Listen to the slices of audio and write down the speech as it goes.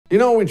You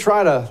know, we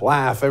try to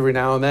laugh every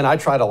now and then. I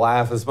try to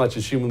laugh as much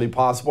as humanly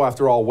possible.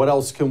 After all, what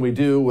else can we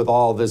do with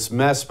all this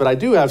mess? But I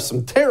do have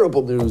some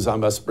terrible news I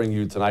must bring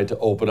you tonight to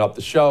open up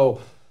the show.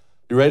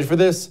 You ready for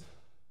this?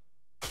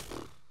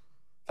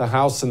 The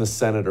House and the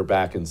Senate are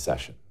back in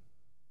session.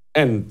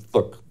 And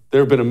look,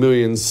 there have been a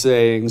million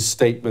sayings,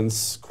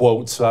 statements,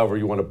 quotes, however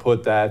you want to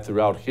put that,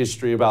 throughout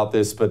history about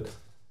this. But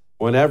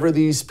whenever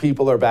these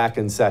people are back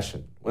in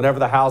session, whenever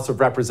the House of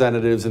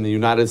Representatives and the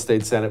United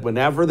States Senate,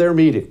 whenever they're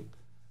meeting,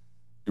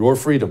 your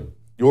freedom,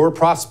 your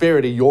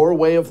prosperity, your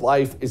way of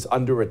life is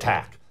under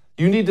attack.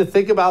 You need to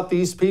think about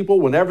these people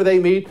whenever they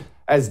meet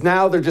as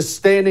now they're just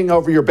standing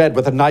over your bed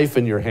with a knife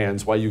in your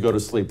hands while you go to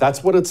sleep.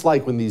 That's what it's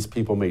like when these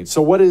people meet.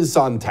 So what is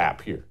on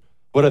tap here?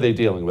 What are they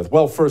dealing with?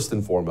 Well, first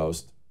and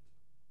foremost,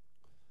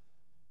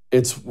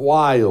 it's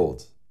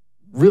wild,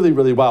 really,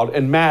 really wild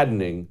and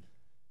maddening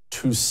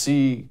to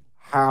see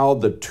how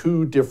the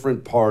two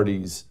different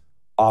parties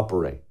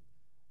operate.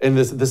 And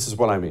this is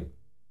what I mean.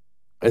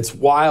 It's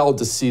wild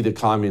to see the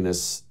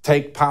communists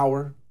take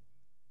power,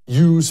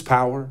 use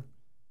power,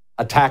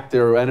 attack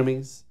their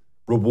enemies,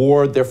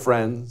 reward their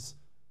friends.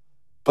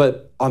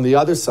 But on the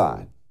other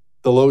side,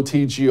 the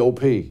low-T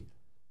GOP,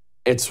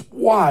 it's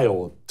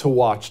wild to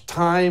watch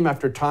time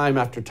after time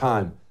after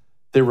time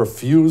their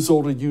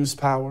refusal to use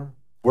power.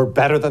 We're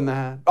better than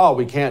that. Oh,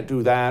 we can't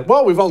do that.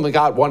 Well, we've only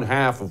got one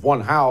half of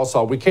one house.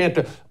 Oh, we can't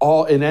do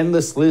all an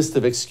endless list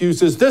of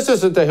excuses. This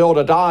isn't the hill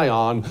to die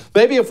on.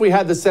 Maybe if we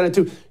had the Senate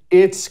too.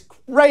 It's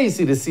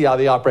crazy to see how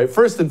they operate.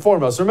 First and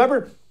foremost,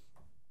 remember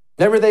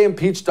they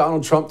impeached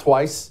Donald Trump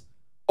twice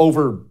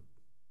over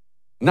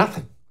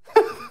nothing.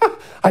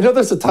 I know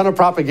there's a ton of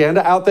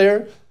propaganda out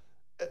there.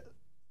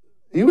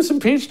 He was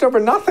impeached over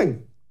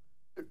nothing.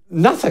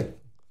 Nothing.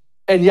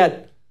 And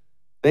yet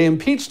they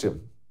impeached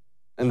him.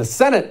 And the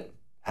Senate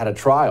had a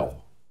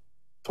trial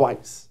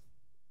twice.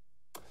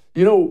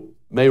 You know,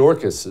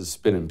 Mayorkas has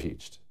been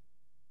impeached.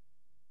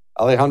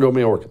 Alejandro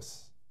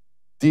Mayorkas,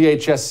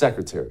 DHS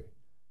secretary,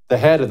 the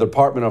head of the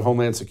Department of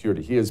Homeland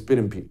Security. He has been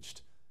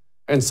impeached.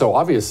 And so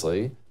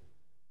obviously,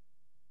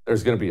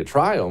 there's going to be a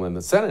trial in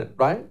the Senate,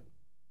 right?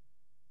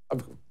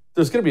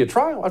 There's going to be a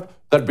trial.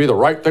 That'd be the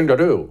right thing to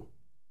do.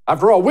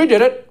 After all, we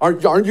did it.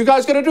 Aren't you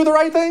guys going to do the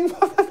right thing?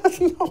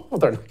 No,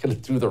 they're not going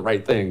to do the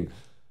right thing.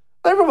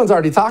 Everyone's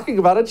already talking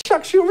about it.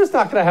 Chuck Schumer's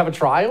not going to have a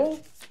trial.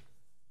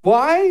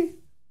 Why?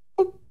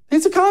 Well,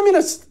 he's a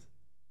communist.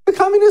 The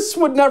communists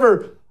would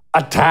never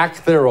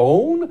attack their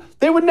own.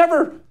 They would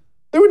never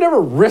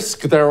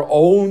risk their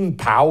own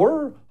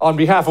power on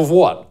behalf of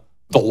what?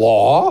 The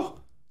law?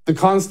 The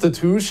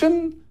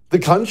Constitution? The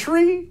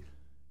country?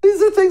 These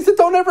are things that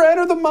don't ever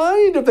enter the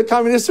mind of the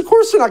communists. Of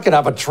course, they're not going to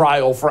have a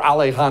trial for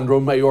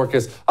Alejandro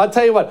Mayorkas. I'll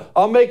tell you what,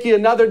 I'll make you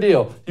another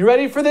deal. You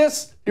ready for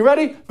this? You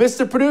ready?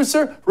 Mr.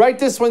 Producer, write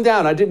this one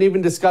down. I didn't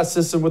even discuss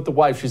this one with the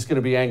wife. She's going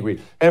to be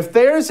angry. If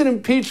there's an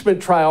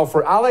impeachment trial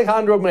for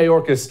Alejandro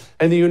Mayorkas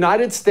in the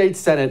United States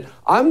Senate,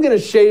 I'm going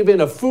to shave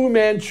in a Fu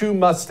Manchu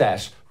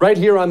mustache right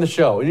here on the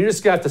show. And you're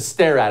just going to have to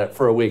stare at it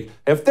for a week.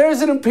 If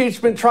there's an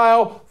impeachment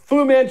trial,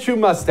 Fu Manchu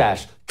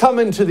mustache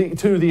coming to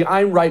the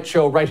I'm Right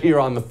show right here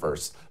on the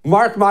first.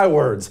 Mark my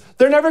words.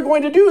 They're never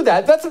going to do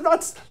that.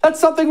 That's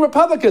something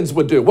Republicans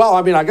would do. Well,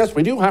 I mean, I guess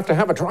we do have to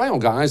have a trial,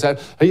 guys.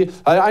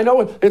 I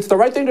know it's the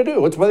right thing to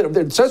do.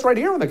 It says right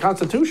here in the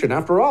Constitution.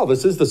 After all,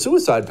 this is the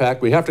suicide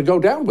pact we have to go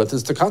down with.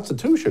 It's the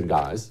Constitution,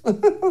 guys.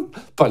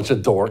 Bunch of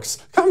dorks.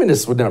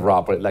 Communists would never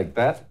operate like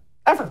that.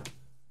 Ever.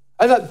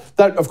 And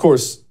that, of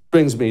course,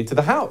 brings me to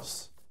the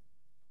House.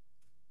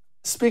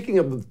 Speaking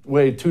of the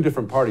way two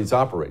different parties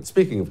operate,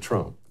 speaking of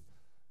Trump,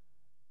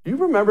 you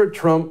remember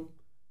Trump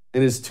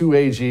and his two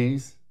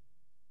AGs?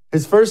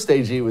 His first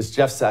AG was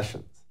Jeff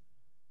Sessions.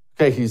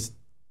 Okay, he's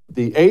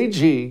the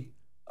AG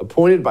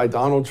appointed by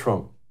Donald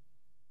Trump.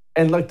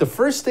 And like the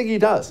first thing he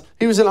does,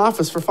 he was in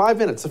office for 5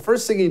 minutes. The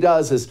first thing he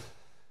does is,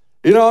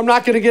 I'm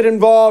not going to get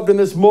involved in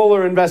this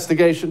Mueller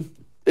investigation.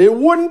 It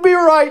wouldn't be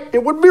right.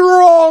 It would be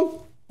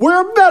wrong.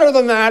 We're better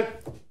than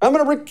that. I'm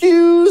going to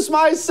recuse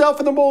myself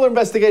in the Mueller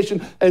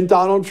investigation. And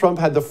Donald Trump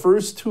had the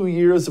first 2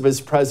 years of his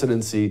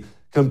presidency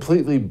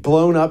completely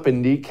blown up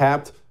and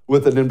kneecapped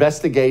with an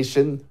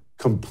investigation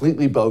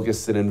completely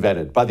bogus and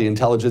invented by the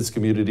intelligence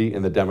community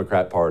and the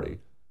Democrat Party.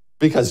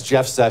 Because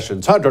Jeff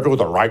Sessions had to do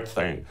the right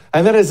thing.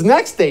 And then his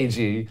next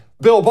AG,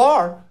 Bill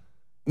Barr,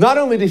 not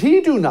only did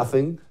he do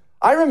nothing,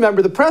 I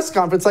remember the press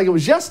conference like it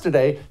was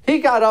yesterday. He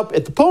got up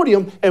at the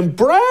podium and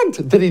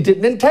bragged that he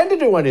didn't intend to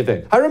do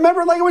anything. I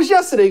remember like it was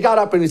yesterday. He got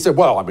up and he said,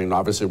 well, I mean,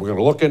 obviously we're going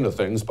to look into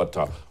things, but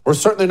we're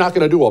certainly not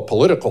going to do a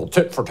political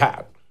tit for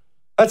tat.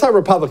 That's how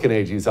Republican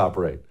AGs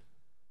operate.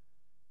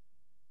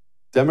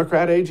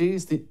 Democrat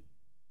AGs, do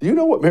you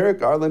know what Merrick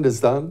Garland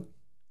has done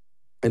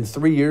in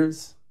 3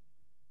 years?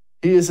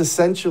 He has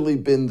essentially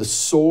been the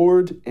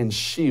sword and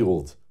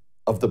shield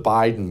of the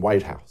Biden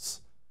White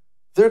House.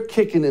 They're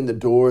kicking in the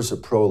doors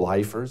of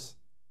pro-lifers.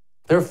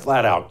 They're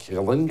flat out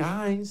killing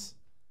guys.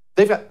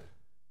 They've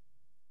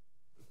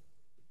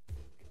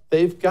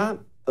got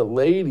the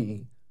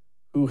lady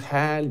who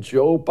had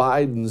Joe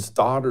Biden's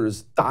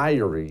daughter's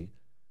diary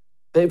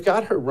They've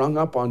got her rung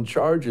up on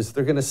charges.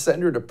 They're going to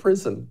send her to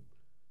prison.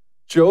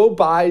 Joe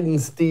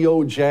Biden's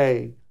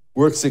DOJ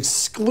works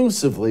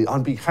exclusively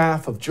on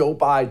behalf of Joe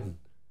Biden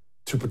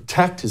to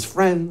protect his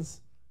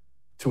friends,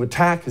 to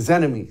attack his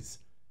enemies.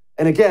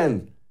 And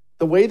again,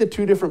 the way the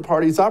two different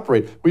parties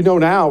operate, we know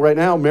now, right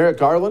now, Merrick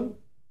Garland,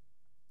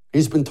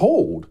 he's been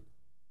told,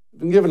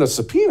 been given a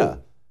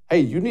subpoena. Hey,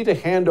 you need to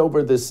hand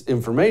over this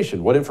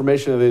information. What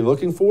information are they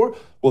looking for?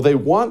 Well, they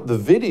want the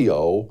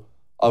video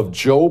of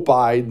Joe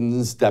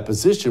Biden's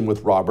deposition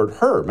with Robert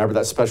Hur. Remember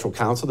that special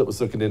counsel that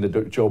was looking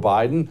into Joe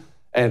Biden?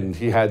 And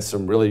he had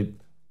some really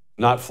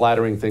not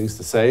flattering things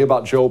to say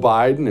about Joe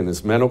Biden and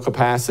his mental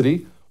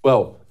capacity.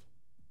 Well,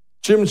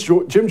 Jim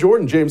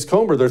Jordan, James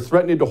Comer, they're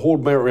threatening to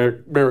hold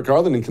Merrick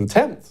Garland in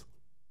contempt.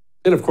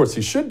 And of course,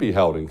 he should be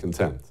held in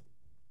contempt.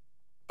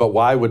 But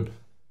why would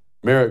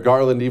Merrick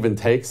Garland even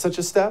take such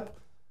a step?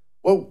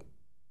 Well,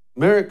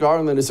 Merrick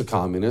Garland is a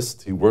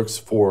communist. He works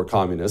for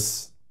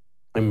communists.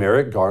 And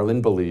Merrick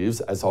Garland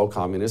believes, as all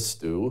communists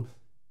do,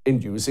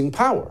 in using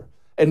power.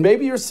 And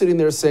maybe you're sitting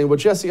there saying, well,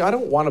 Jesse, I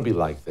don't want to be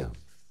like them.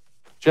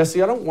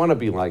 Jesse, I don't want to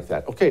be like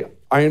that. Okay,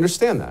 I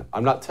understand that.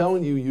 I'm not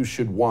telling you you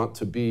should want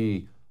to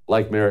be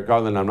like Merrick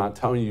Garland. I'm not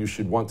telling you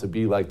should want to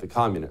be like the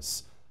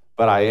communists.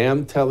 But I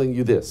am telling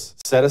you this.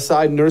 Set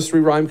aside nursery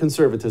rhyme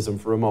conservatism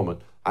for a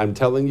moment. I'm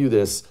telling you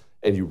this,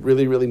 and you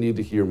really, really need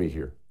to hear me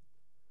here.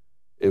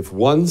 If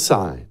one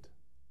side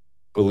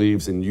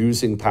believes in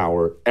using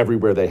power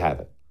everywhere they have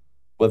it,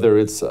 whether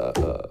it's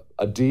a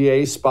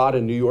DA spot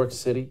in New York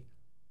City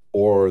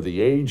or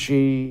the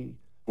AG,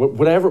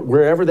 whatever,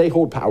 wherever they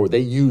hold power, they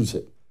use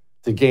it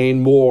to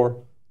gain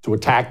more, to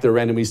attack their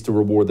enemies, to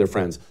reward their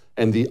friends.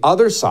 And the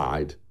other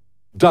side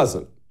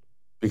doesn't,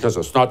 because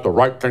it's not the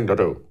right thing to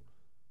do.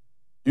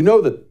 You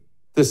know that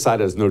this side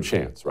has no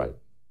chance, right?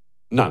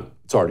 None.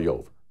 It's already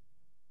over.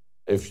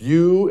 If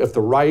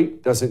the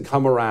right doesn't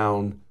come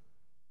around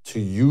to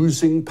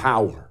using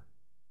power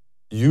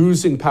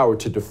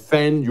to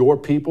defend your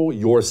people,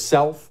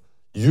 yourself,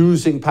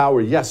 using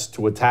power, yes,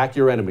 to attack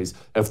your enemies,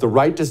 if the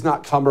right does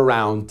not come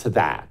around to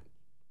that,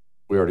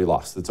 we already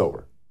lost. It's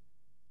over.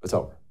 It's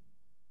over.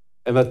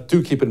 And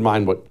do keep in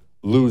mind what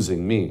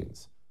losing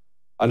means.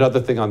 Another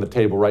thing on the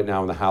table right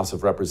now in the House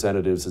of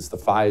Representatives is the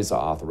FISA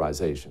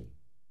authorization.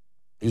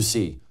 You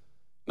see,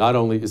 not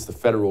only is the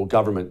federal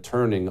government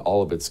turning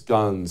all of its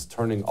guns,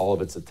 turning all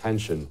of its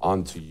attention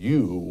onto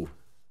you,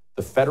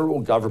 the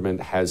federal government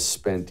has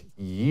spent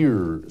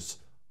years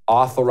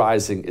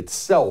authorizing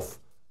itself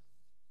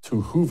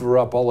to hoover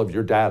up all of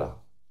your data,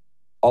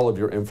 all of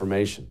your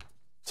information,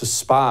 to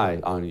spy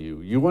on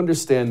you. You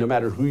understand no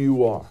matter who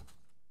you are.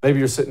 Maybe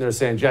you're sitting there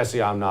saying,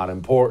 Jesse, I'm not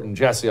important.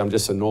 Jesse, I'm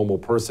just a normal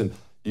person.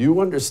 You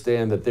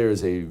understand that there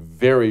is a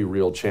very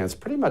real chance,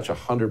 pretty much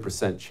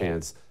 100%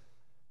 chance,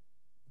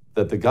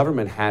 that the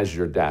government has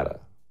your data.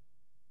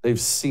 They've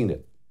seen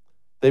it.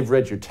 They've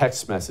read your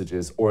text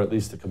messages, or at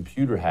least the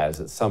computer has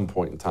at some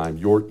point in time,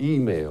 your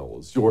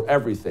emails, your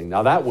everything.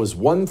 Now, that was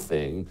one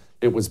thing.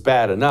 It was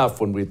bad enough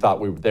when we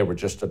thought they were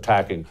just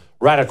attacking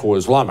radical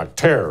Islamic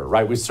terror,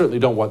 right? We certainly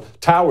don't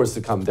want towers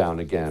to come down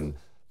again.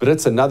 But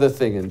it's another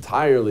thing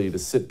entirely to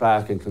sit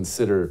back and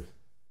consider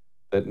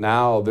that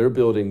now they're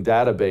building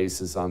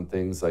databases on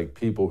things like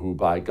people who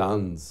buy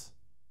guns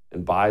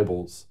and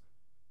Bibles,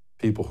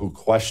 people who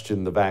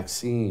question the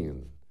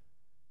vaccine.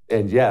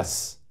 And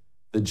yes,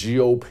 the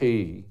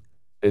GOP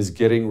is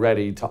getting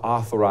ready to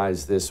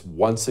authorize this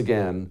once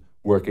again,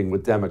 working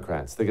with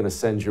Democrats. They're going to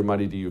send your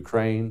money to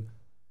Ukraine.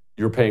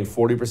 You're paying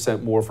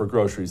 40% more for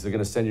groceries. They're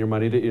going to send your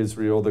money to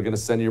Israel. They're going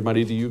to send your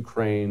money to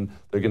Ukraine.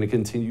 They're going to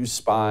continue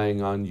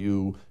spying on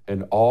you.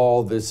 And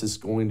all this is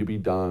going to be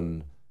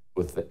done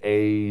with the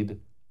aid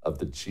of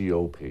the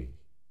GOP.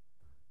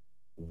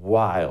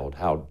 Wild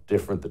how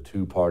different the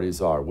two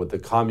parties are. Would the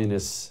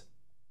communists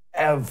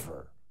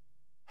ever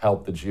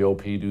help the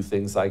GOP do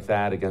things like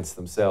that against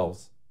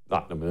themselves?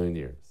 Not in a million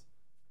years.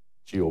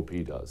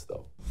 GOP does,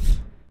 though.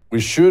 We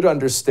should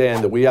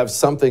understand that we have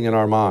something in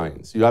our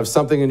minds. You have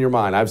something in your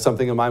mind. I have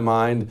something in my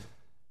mind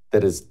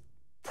that is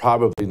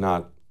probably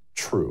not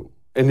true.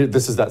 And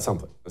this is that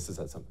something. This is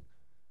that something.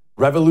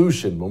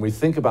 Revolution, when we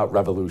think about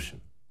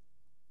revolution,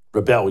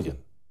 rebellion,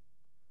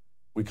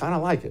 we kind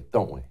of like it,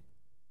 don't we?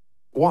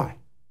 Why?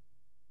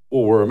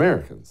 Well, we're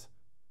Americans.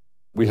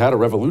 We had a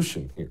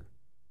revolution here.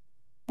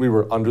 We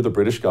were under the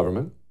British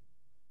government.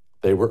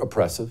 They were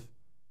oppressive,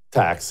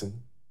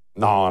 taxing,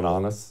 gnawing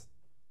on us.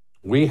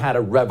 We had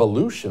a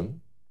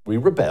revolution. We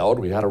rebelled.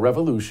 We had a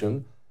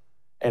revolution.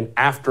 And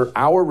after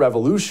our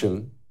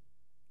revolution,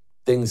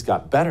 things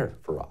got better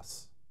for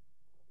us.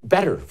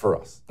 Better for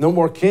us. No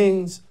more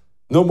kings,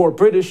 no more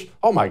British.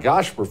 Oh my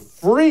gosh, we're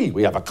free.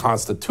 We have a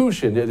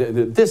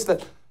constitution. This,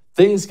 that.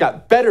 Things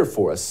got better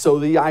for us. So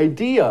the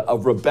idea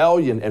of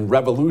rebellion and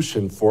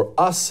revolution for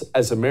us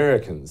as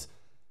Americans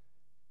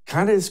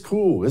kind of is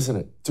cool, isn't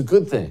it? It's a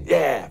good thing.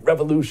 Yeah,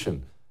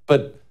 revolution.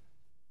 But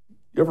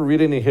you ever read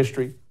any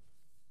history?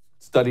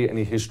 Study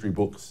any history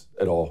books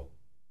at all?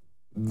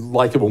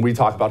 Like it when we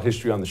talk about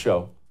history on the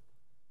show.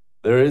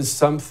 There is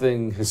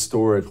something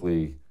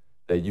historically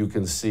that you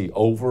can see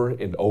over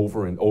and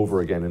over and over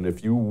again. And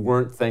if you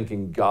weren't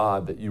thanking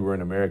God that you were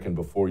an American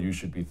before, you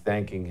should be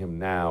thanking him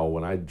now.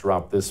 When I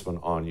drop this one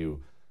on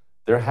you,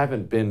 there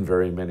haven't been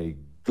very many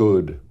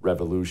good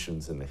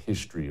revolutions in the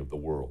history of the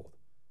world.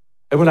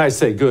 And when I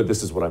say good,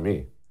 this is what I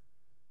mean.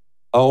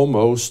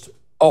 Almost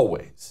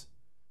always,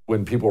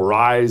 when people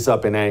rise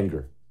up in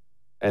anger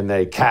and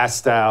they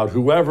cast out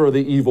whoever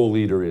the evil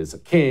leader is, a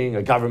king,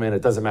 a government,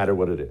 it doesn't matter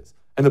what it is.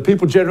 And the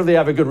people generally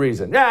have a good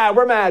reason. Yeah,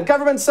 we're mad.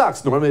 Government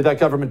sucks. Normally that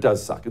government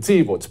does suck. It's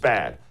evil. It's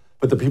bad.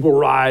 But the people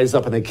rise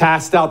up and they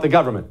cast out the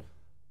government.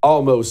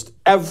 Almost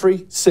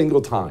every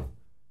single time,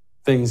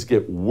 things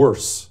get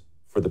worse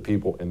for the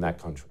people in that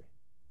country.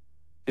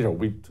 You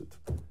know,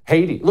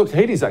 Haiti. Look,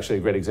 Haiti's actually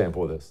a great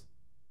example of this.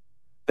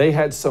 They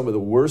had some of the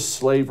worst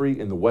slavery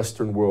in the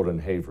Western world in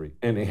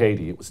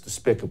Haiti. It was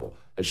despicable.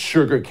 A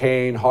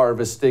sugarcane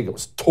harvesting. It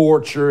was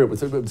torture. It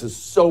was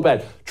just so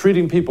bad.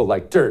 Treating people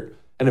like dirt.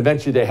 And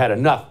eventually they had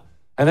enough.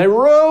 And they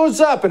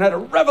rose up and had a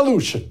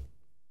revolution.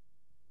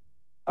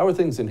 How are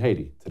things in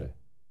Haiti today?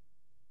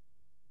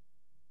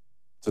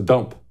 It's a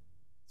dump.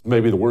 It's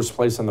maybe the worst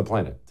place on the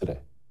planet today.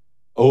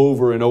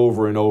 Over and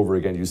over and over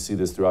again, you see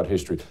this throughout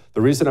history.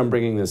 The reason I'm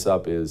bringing this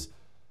up is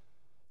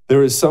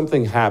there is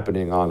something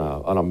happening on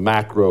a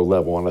macro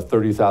level, on a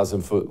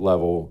 30,000-foot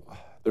level.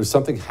 There's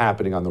something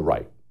happening on the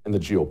right in the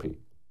GOP.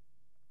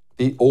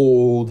 The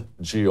old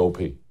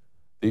GOP.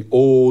 The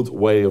old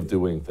way of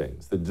doing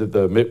things,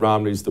 the Mitt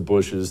Romneys, the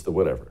Bushes, the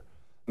whatever.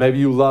 Maybe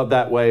you love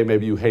that way,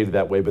 maybe you hate it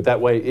that way, but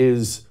that way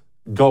is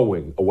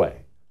going away.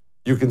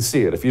 You can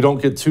see it. If you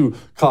don't get too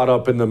caught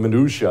up in the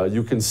minutia,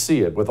 you can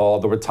see it with all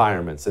the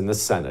retirements in the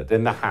Senate,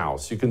 in the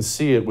House. You can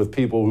see it with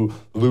people who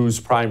lose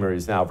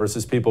primaries now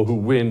versus people who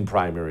win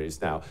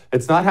primaries now.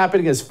 It's not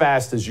happening as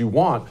fast as you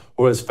want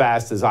or as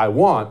fast as I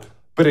want,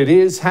 but it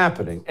is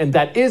happening, and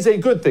that is a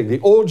good thing. The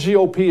old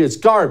GOP is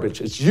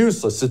garbage. It's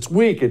useless. It's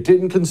weak. It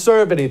didn't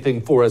conserve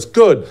anything for us.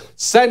 Good.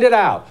 Send it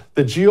out.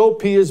 The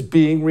GOP is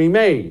being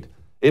remade.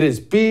 It is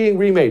being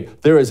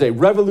remade. There is a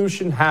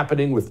revolution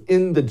happening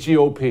within the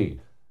GOP,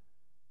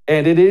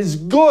 and it is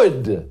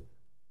good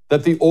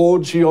that the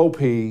old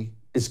GOP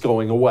is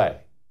going away.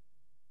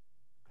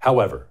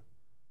 However,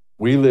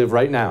 we live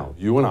right now,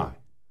 you and I,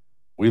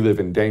 we live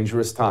in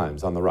dangerous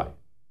times on the right,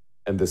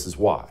 and this is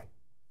why.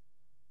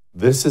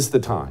 This is the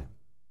time,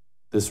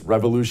 this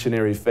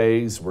revolutionary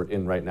phase we're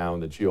in right now in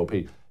the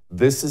GOP,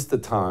 this is the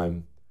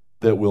time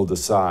that will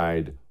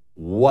decide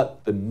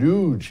what the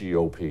new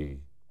GOP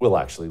will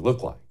actually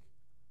look like.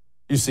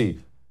 You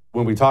see,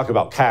 when we talk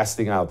about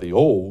casting out the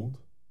old,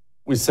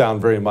 we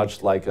sound very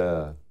much like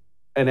an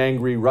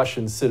angry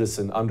Russian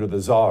citizen under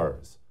the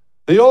czars.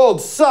 The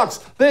old sucks.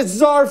 This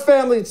czar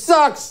family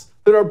sucks.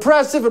 They're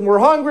oppressive and we're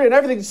hungry and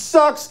everything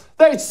sucks.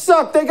 They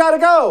suck. They got to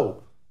go.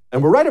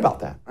 And we're right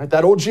about that, right?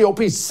 That old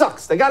GOP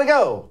sucks. They got to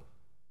go.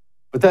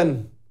 But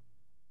then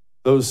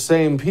those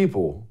same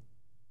people,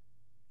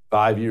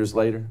 5 years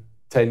later,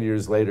 10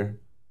 years later,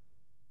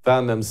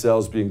 found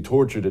themselves being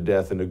tortured to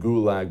death in a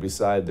gulag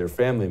beside their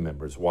family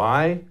members.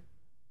 Why?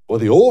 Well,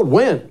 the old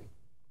went,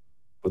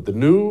 but the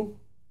new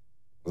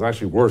was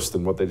actually worse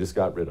than what they just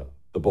got rid of,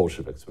 the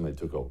Bolsheviks, when they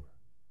took over.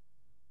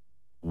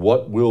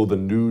 What will the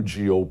new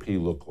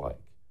GOP look like?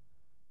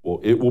 Well,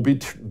 it will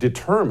be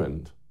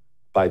determined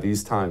by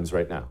these times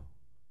right now,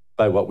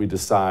 by what we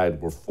decide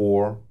we're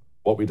for,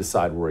 what we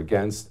decide we're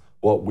against,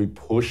 what we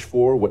push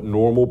for, what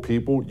normal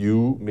people,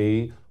 you,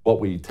 me, what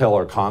we tell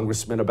our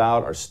congressmen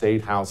about, our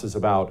state houses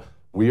about.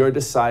 We are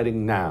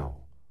deciding now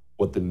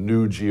what the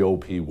new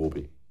GOP will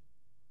be.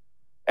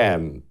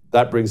 And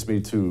that brings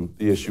me to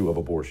the issue of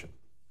abortion.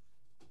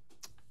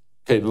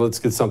 Okay, let's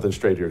get something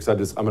straight here, because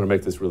I'm going to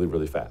make this really,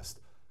 really fast.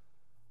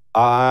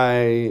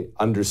 I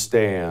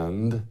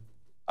understand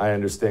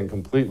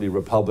completely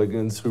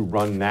Republicans who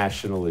run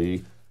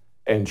nationally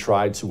and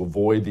try to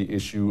avoid the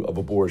issue of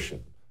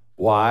abortion.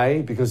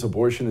 Why? Because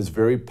abortion is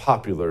very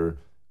popular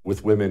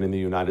with women in the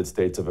United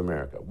States of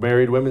America.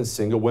 Married women,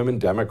 single women,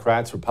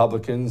 Democrats,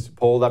 Republicans,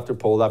 poll after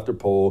poll after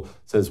poll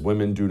says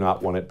women do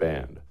not want it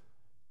banned.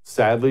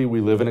 Sadly,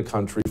 we live in a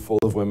country full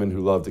of women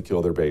who love to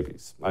kill their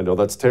babies. I know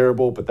that's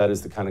terrible, but that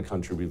is the kind of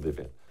country we live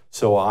in.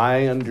 So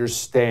I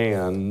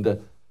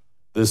understand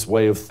this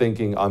way of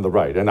thinking on the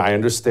right. And I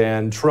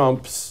understand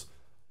Trump's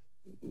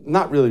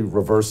not really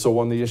reversal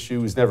on the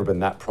issue. He's never been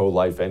that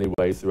pro-life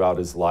anyway throughout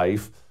his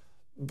life.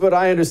 But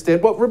I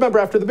understand. Well, remember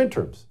after the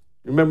midterms.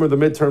 Remember the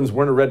midterms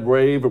weren't a red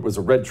wave, it was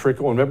a red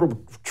trickle. And remember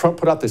Trump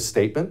put out this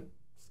statement?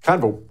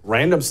 Kind of a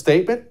random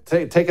statement,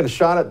 taking a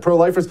shot at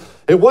pro-lifers.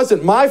 It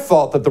wasn't my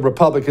fault that the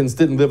Republicans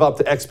didn't live up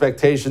to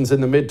expectations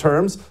in the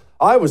midterms.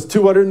 I was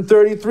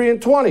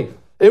 233-20.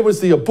 It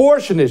was the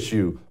abortion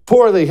issue,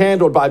 poorly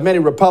handled by many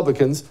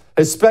Republicans,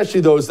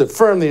 especially those that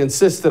firmly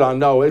insisted on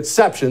no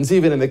exceptions,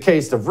 even in the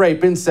case of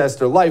rape,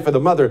 incest, or life of the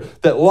mother,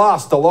 that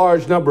lost a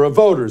large number of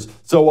voters,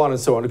 so on and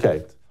so on.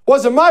 Okay,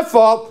 wasn't my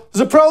fault, it was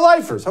the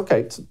pro-lifers.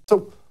 Okay,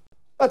 so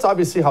that's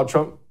obviously how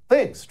Trump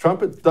thinks.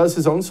 Trump does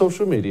his own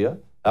social media.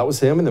 That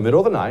was him in the middle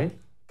of the night,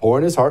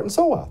 pouring his heart and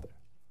soul out there.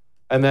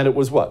 And then it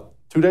was what?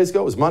 2 days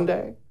ago, it was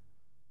Monday.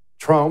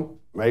 Trump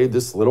made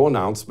this little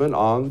announcement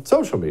on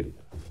social media.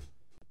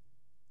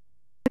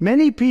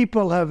 Many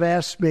people have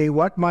asked me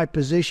what my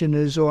position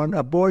is on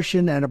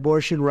abortion and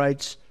abortion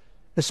rights,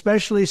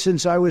 especially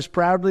since I was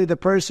proudly the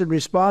person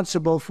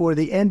responsible for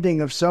the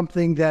ending of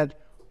something that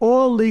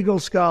all legal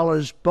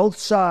scholars, both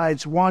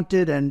sides,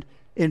 wanted and,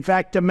 in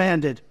fact,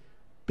 demanded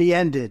be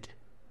ended.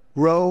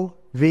 Roe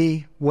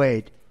v.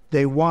 Wade.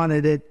 They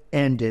wanted it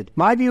ended.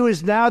 My view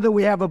is now that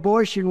we have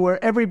abortion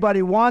where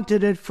everybody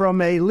wanted it from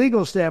a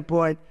legal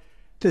standpoint,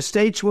 the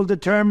states will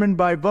determine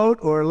by vote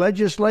or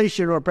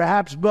legislation or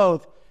perhaps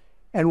both,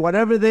 and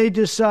whatever they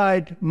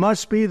decide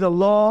must be the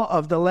law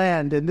of the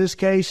land. In this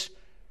case,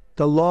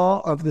 the law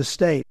of the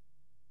state.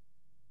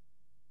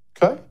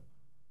 Okay.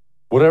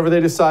 Whatever they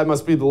decide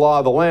must be the law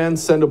of the land.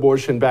 Send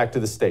abortion back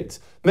to the states.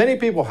 Many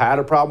people had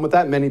a problem with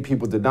that. Many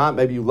people did not.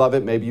 Maybe you love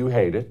it. Maybe you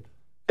hate it.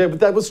 Okay, but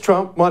that was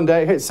Trump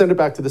Monday. Hey, send it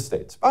back to the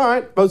states. All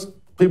right. Most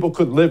people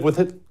could live with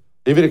it.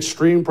 Even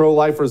extreme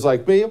pro-lifers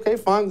like me, okay,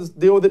 fine, let's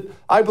deal with it.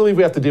 I believe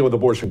we have to deal with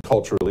abortion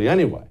culturally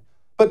anyway.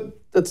 But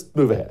let's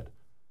move ahead.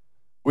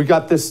 We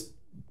got this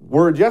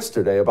word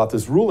yesterday about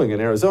this ruling in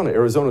Arizona,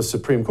 Arizona's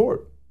Supreme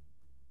Court.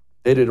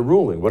 They did a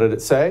ruling. What did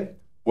it say?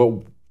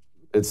 Well,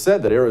 it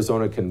said that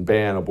Arizona can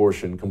ban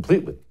abortion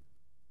completely.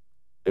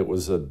 It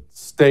was a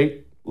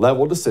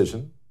state-level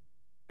decision.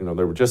 You know,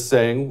 they were just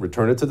saying,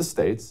 return it to the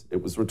states.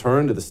 It was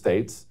returned to the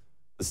states.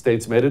 The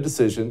states made a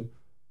decision.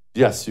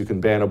 Yes, you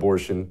can ban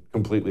abortion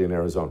completely in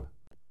Arizona.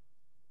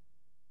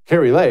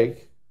 Carrie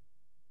Lake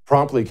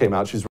promptly came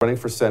out. She's running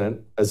for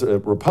Senate as a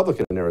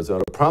Republican in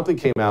Arizona, promptly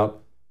came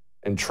out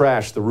and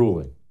trashed the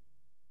ruling.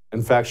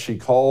 In fact, she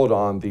called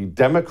on the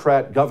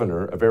Democrat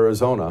governor of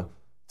Arizona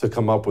to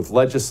come up with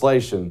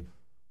legislation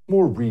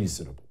more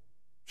reasonable.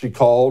 She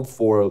called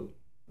for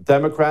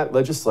Democrat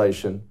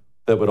legislation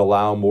that would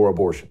allow more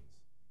abortions.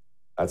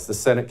 That's the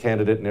Senate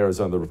candidate in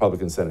Arizona, the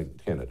Republican Senate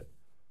candidate.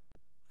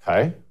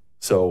 Okay,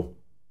 so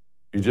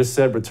you just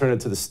said return it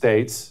to the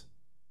states.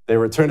 They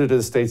returned it to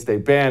the states. They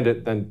banned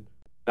it. Then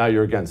now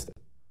you're against it.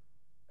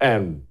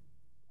 And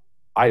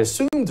I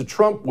assumed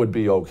Trump would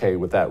be okay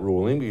with that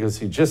ruling because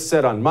he just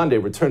said on Monday,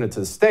 return it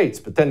to the states.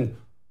 But then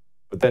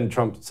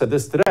Trump said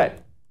this today.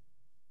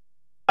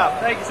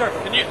 Thank you, sir.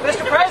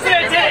 Mr.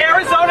 President, did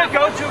Arizona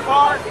go too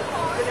far?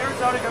 Did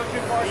Arizona go too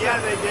far? Yeah,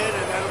 they did,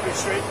 and that'll be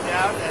straightened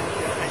out. And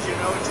as you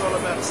know, it's all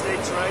about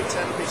states' rights.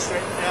 That'll be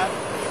straightened out.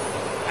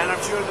 And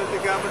I'm sure that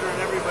the governor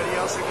and everybody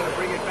else are going to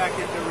bring it back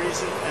into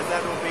reason, and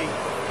that will be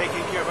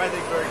taken care of, I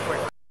think, very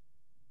quickly.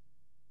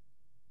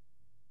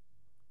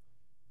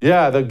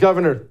 Yeah, the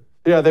governor,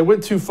 they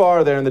went too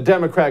far there, and the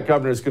Democrat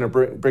governor is going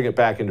to bring it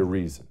back into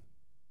reason.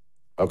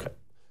 Okay.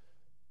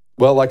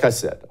 Well, like I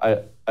said,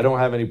 I don't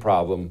have any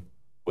problem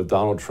with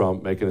Donald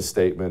Trump making a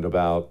statement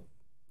about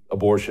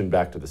abortion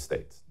back to the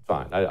states.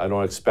 Fine. I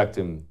don't expect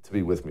him to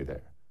be with me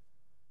there.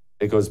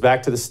 It goes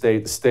back to the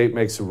state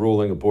makes a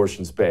ruling,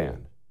 abortion's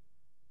banned.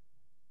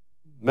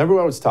 Remember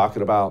what I was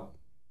talking about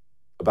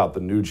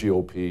the new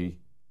GOP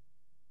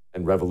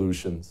and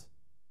revolutions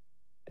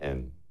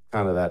and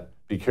kind of that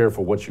be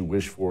careful what you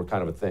wish for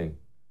kind of a thing?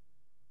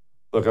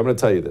 Look, I'm going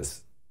to tell you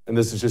this, and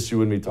this is just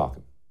you and me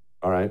talking,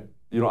 all right?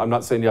 You know, I'm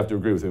not saying you have to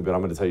agree with me, but I'm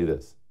going to tell you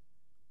this.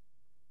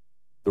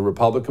 The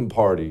Republican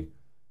Party,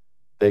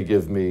 they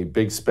give me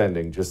big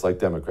spending just like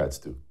Democrats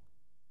do.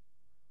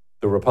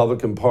 The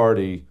Republican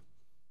Party,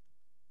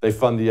 they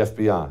fund the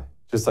FBI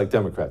just like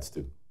Democrats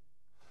do.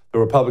 The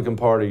Republican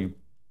Party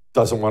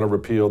doesn't want to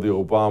repeal the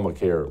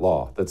Obamacare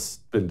law that's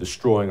been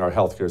destroying our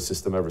healthcare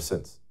system ever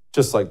since,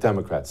 just like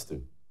Democrats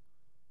do.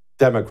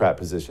 Democrat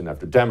position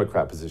after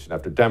Democrat position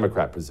after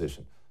Democrat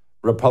position.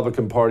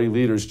 Republican Party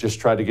leaders just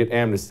try to get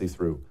amnesty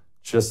through,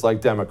 just like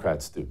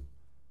Democrats do.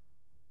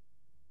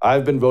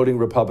 I've been voting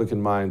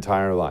Republican my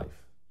entire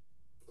life.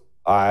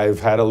 I've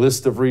had a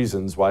list of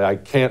reasons why I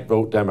can't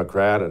vote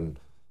Democrat, and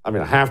I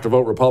mean, I have to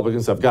vote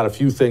Republicans. I've got a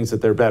few things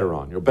that they're better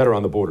on. You're better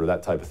on the border,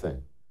 that type of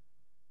thing.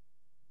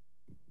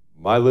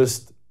 My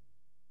list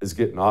is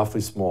getting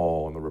awfully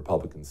small on the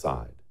Republican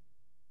side.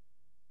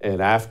 And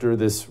after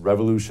this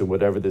revolution,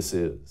 whatever this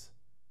is,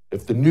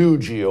 if the new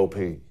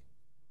GOP,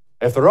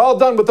 if they're all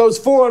done with those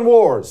foreign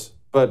wars,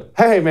 but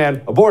hey,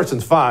 man,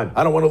 abortion's fine.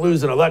 I don't want to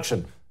lose an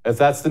election. If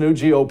that's the new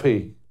GOP,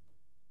 you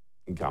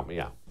can count me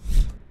out.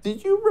 Do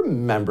you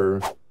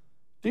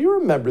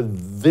remember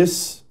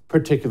this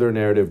particular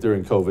narrative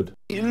during COVID?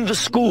 In the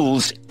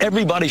schools,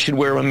 everybody should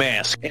wear a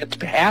mask.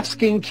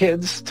 Asking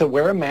kids to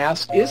wear a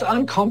mask is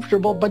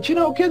uncomfortable, but you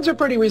know, kids are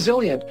pretty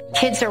resilient.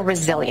 Kids are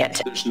resilient.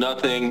 There's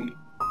nothing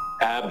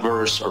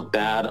adverse or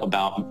bad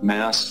about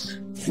masks.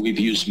 We've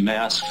used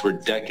masks for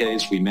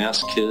decades. We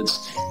mask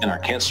kids in our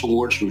cancer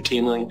wards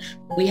routinely.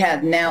 We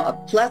have now a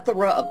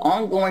plethora of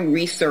ongoing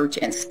research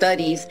and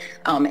studies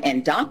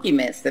and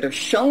documents that are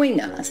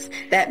showing us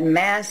that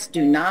masks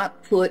do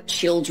not put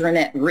children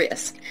at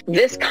risk.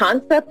 This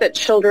concept that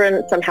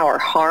children somehow are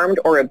harmed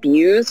or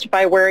abused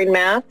by wearing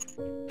masks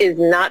is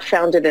not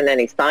founded in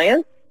any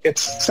science.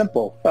 It's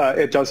simple.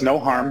 It does no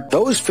harm.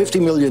 Those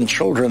 50 million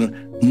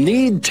children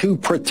need to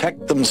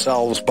protect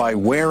themselves by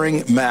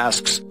wearing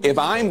masks. If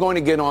I'm going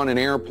to get on an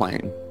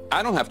airplane,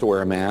 I don't have to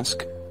wear a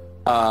mask.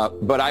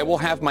 But I will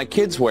have my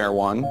kids wear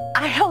one.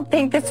 I don't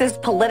think this is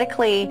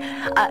politically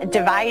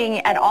dividing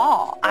at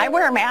all. I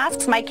wear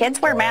masks. My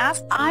kids wear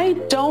masks. I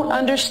don't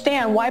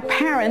understand why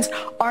parents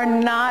are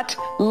not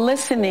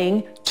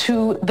listening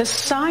to the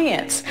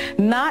science,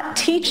 not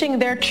teaching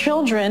their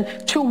children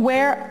to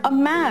wear a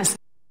mask.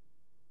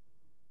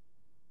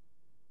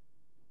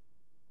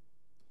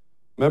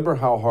 Remember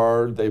how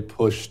hard they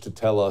pushed to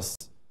tell us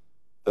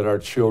that our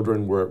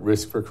children were at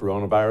risk for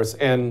coronavirus?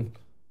 And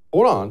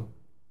hold on.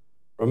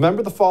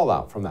 Remember the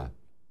fallout from that.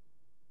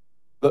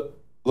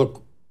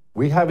 Look,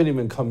 we haven't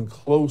even come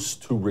close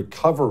to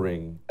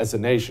recovering as a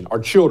nation. Our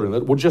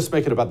children, we'll just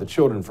make it about the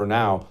children for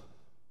now,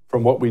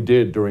 from what we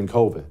did during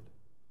COVID.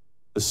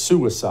 The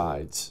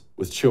suicides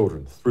with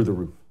children through the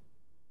roof.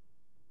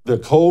 The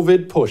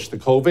COVID push, the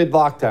COVID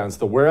lockdowns,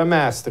 the wear a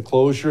mask, to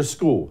close your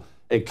school,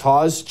 it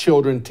caused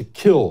children to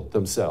kill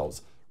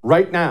themselves.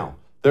 Right now,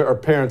 there are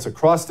parents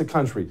across the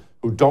country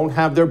who don't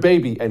have their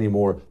baby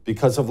anymore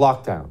because of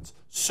lockdowns.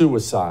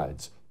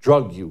 Suicides,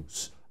 drug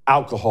use,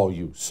 alcohol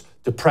use,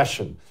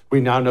 depression. We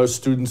now know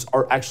students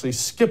are actually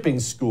skipping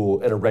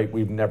school at a rate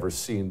we've never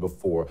seen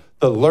before.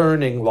 The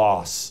learning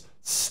loss,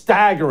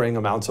 staggering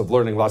amounts of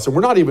learning loss. And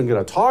we're not even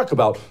going to talk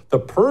about the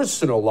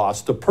personal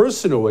loss, the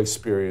personal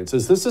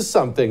experiences. This is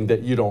something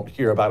that you don't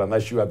hear about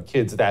unless you have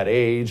kids that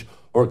age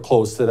or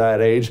close to that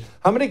age.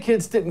 How many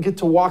kids didn't get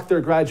to walk their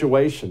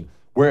graduation?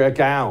 Wear a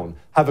gown,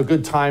 have a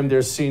good time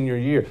their senior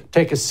year,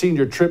 take a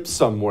senior trip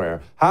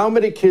somewhere? How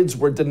many kids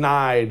were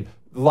denied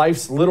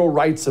life's little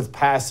rites of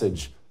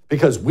passage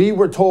because we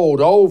were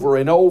told over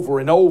and over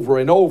and over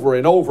and over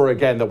and over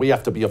again that we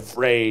have to be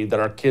afraid,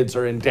 that our kids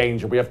are in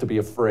danger, we have to be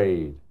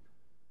afraid?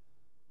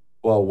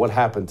 Well, what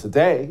happened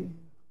today,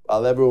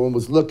 while everyone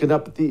was looking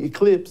up at the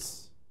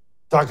eclipse,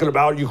 talking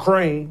about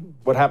Ukraine,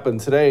 what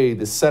happened today,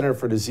 the Center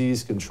for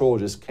Disease Control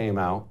just came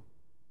out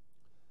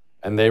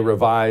and they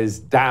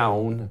revised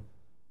down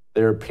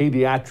their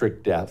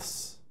pediatric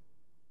deaths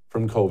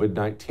from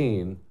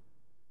COVID-19,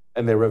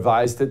 and they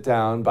revised it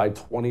down by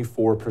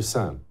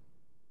 24%.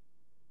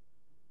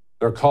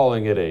 They're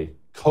calling it a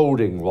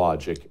coding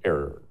logic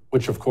error,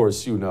 which of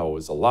course you know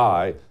is a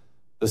lie.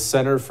 The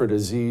Center for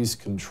Disease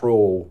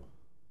Control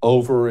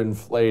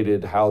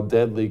overinflated how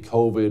deadly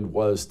COVID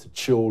was to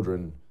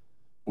children.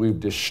 We've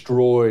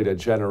destroyed a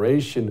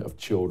generation of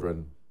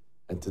children,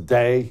 and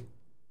today,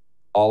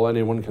 all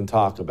anyone can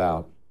talk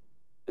about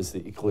is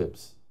the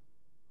eclipse.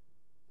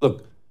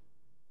 Look,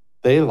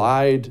 they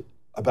lied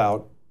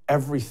about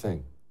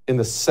everything in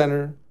the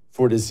Center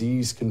for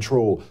Disease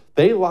Control.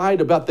 They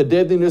lied about the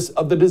deadliness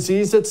of the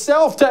disease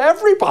itself to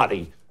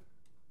everybody.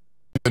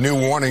 The new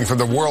warning from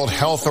the World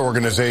Health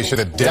Organization,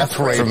 the death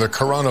rate from the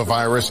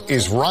coronavirus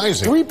is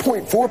rising.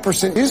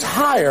 3.4% is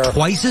higher.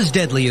 Twice as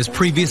deadly as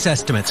previous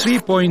estimates.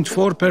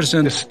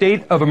 3.4%. The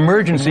state of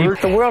emergency.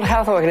 The World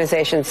Health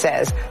Organization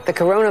says the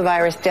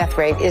coronavirus death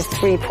rate is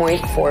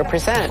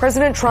 3.4%.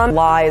 President Trump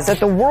lies that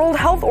the World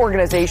Health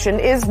Organization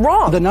is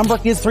wrong. The number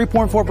is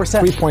 3.4%.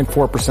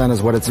 3.4%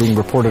 is what it's being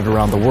reported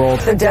around the world.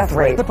 The death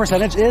rate. The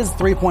percentage is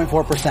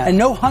 3.4%. And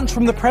no hunch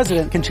from the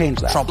president can change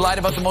that. Trump lied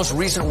about the most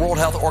recent World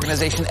Health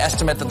Organization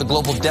estimate that the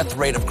global death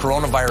rate of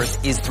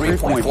coronavirus is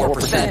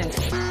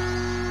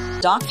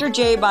 3.4%. Dr.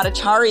 Jay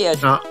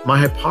Bhattacharya. My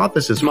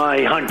hypothesis,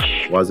 my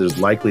hunch, was it was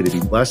likely to be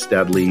less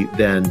deadly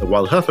than the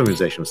World Health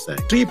Organization was saying.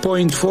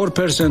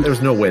 3.4%. There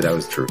was no way that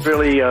was true.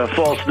 Really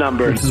false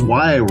number. This is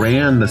why I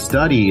ran the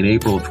study in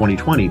April of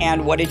 2020.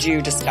 And what did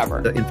you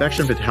discover? The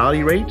infection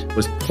fatality rate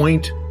was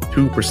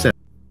 0.2%.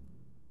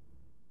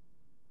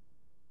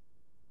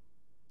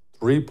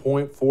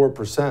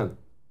 3.4%.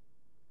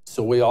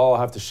 So we all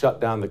have to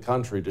shut down the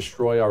country,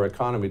 destroy our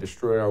economy,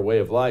 destroy our way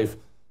of life.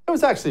 It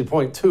was actually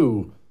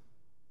 0.2,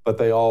 but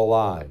they all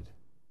lied.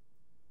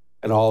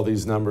 And all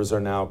these numbers are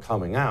now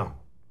coming out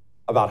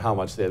about how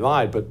much they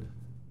lied. But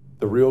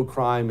the real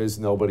crime is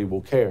nobody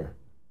will care.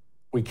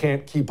 We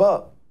can't keep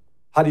up.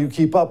 How do you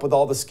keep up with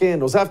all the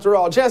scandals? After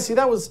all, Jesse,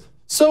 that was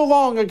so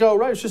long ago,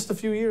 right? It's just a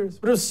few years.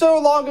 But it was so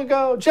long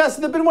ago.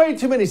 Jesse, there have been way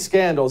too many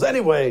scandals.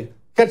 Anyway,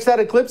 catch that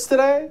eclipse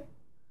today?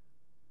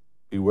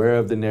 Beware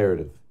of the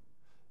narrative.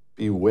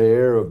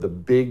 Beware of the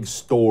big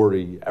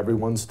story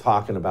everyone's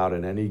talking about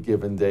in any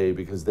given day,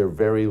 because there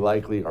very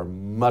likely are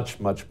much,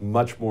 much,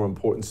 much more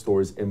important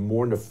stories and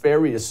more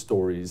nefarious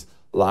stories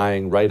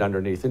lying right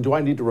underneath. And do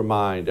I need to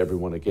remind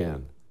everyone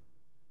again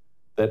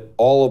that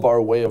all of our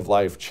way of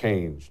life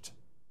changed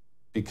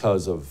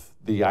because of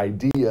the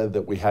idea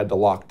that we had to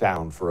lock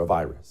down for a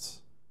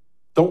virus?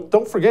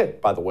 Don't forget,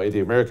 by the way,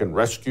 the American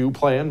Rescue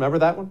Plan. Remember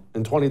that one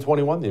in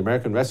 2021? The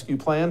American Rescue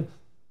Plan?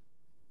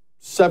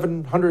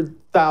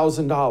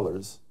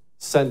 $700,000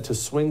 sent to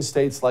swing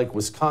states like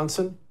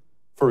Wisconsin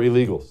for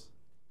illegals.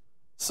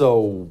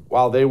 So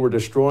while they were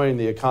destroying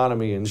the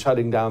economy and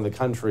shutting down the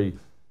country,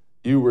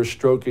 you were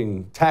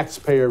stroking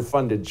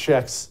taxpayer-funded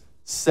checks,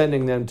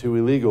 sending them to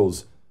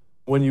illegals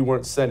when you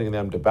weren't sending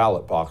them to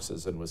ballot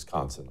boxes in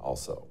Wisconsin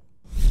also.